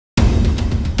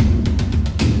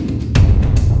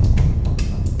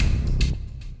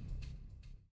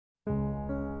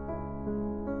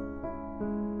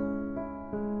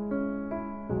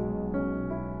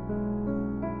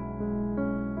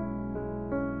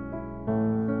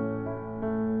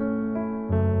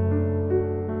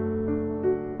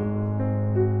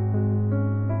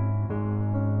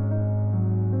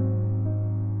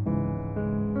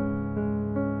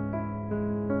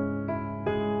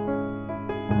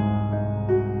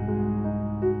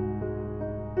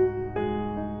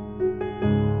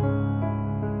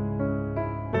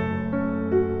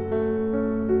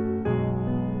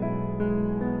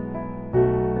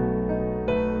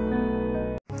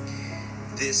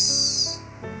this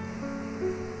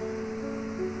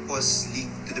was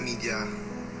leaked to the media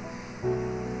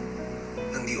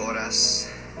ng di oras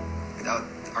without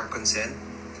our consent.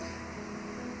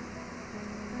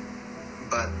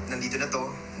 But nandito na to,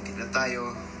 nandito na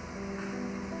tayo.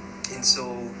 And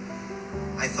so,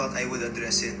 I thought I would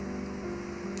address it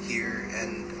here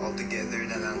and all together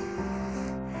na lang.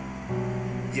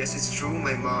 Yes, it's true,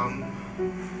 my mom,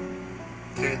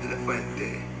 Claire Dela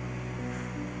Fuente,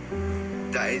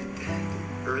 died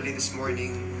early this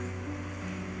morning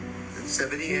at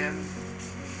 7 a.m.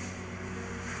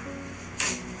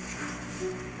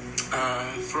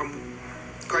 From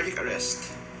cardiac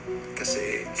arrest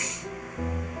kasi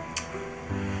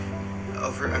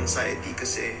of her anxiety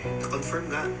kasi na-confirm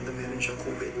nga na meron siyang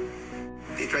COVID.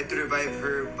 They tried to revive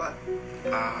her but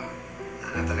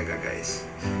talaga guys.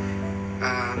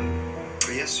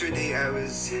 Yesterday I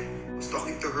was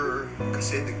talking to her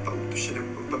kasi nagpauto siya ng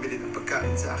pagpabili ng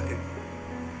pagkain sa akin.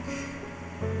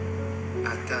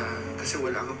 At kasi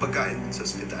wala kang pagkain sa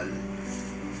ospital.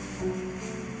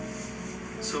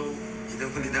 So, yun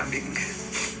ang huli naming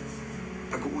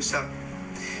pag-uusap.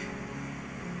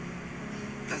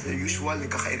 As usual,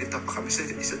 nagkakairita pa kami sa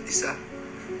isa't isa.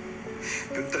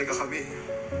 Doon talaga kami.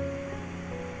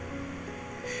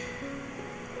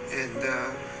 And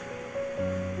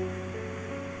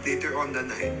later on the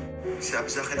night, sabi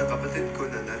sa akin ng kapatid ko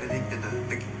na narinig niya na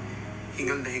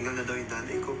hingal na daw yung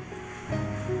nanay ko.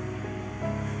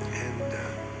 And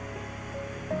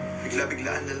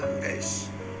bigla-biglaan na lang guys.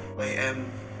 I am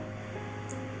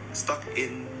stuck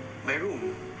in my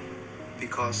room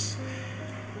because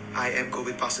I am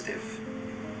COVID positive.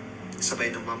 Sabay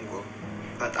ng mom ko.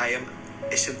 But I am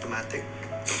asymptomatic.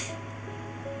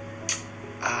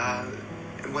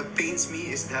 And what pains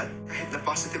me is that kahit na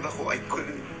positive ako, I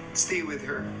couldn't stay with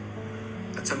her.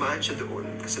 At samahan siya doon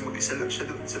kasi mag-isa lang siya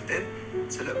doon sa tent,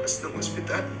 sa labas ng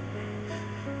ospital.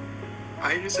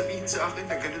 Ayaw niya sabihin sa akin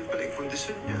na ganun pala yung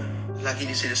kondisyon niya. Lagi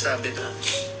niya sinasabi na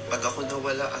pag ako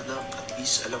nawala, anak, at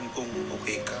least alam kong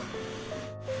okay ka.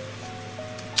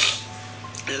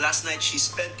 Last night, she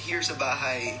spent here sa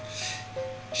bahay.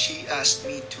 She asked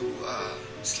me to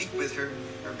sleep with her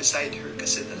or beside her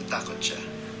kasi natatakot siya.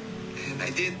 And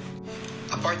I did.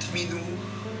 A part of me knew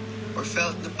or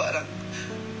felt na parang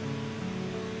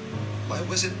why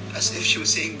was it as if she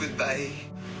was saying goodbye?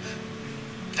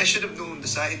 I should have known the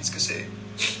signs kasi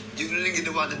yun lang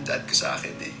ginawa ng dad ko sa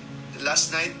akin eh.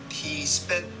 Last night, he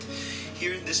spent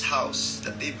here in this house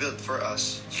that they built for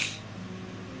us.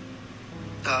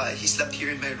 He slept here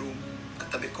in my room,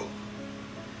 katabi ko.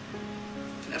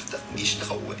 And after that, hindi siya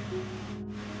nakauwi.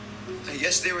 I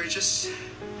guess they were just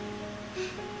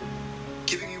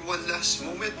giving me one last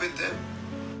moment with them.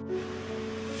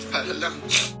 Para lang,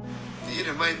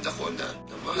 i-remind ako na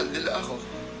mahal nila ako.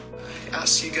 I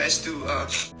ask you guys to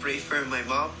pray for my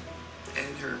mom and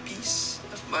her peace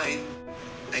of mind.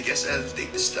 I guess I'll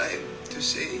take this time to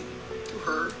say to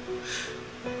her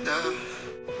na,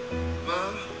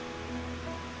 Ma,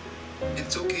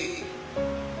 it's okay.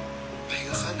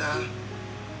 Pahinga ka na.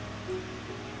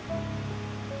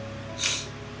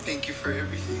 Thank you for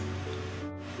everything.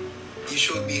 You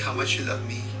showed me how much you love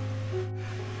me.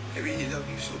 I really love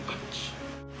you so much.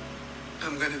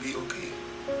 I'm gonna be okay.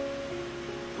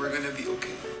 We're gonna be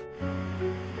okay.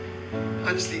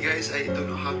 Honestly, guys, I don't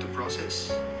know how to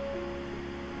process.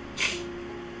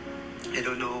 I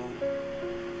don't know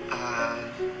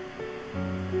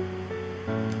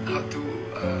how to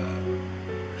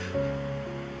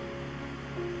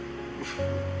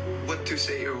what to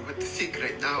say or what to think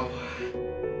right now.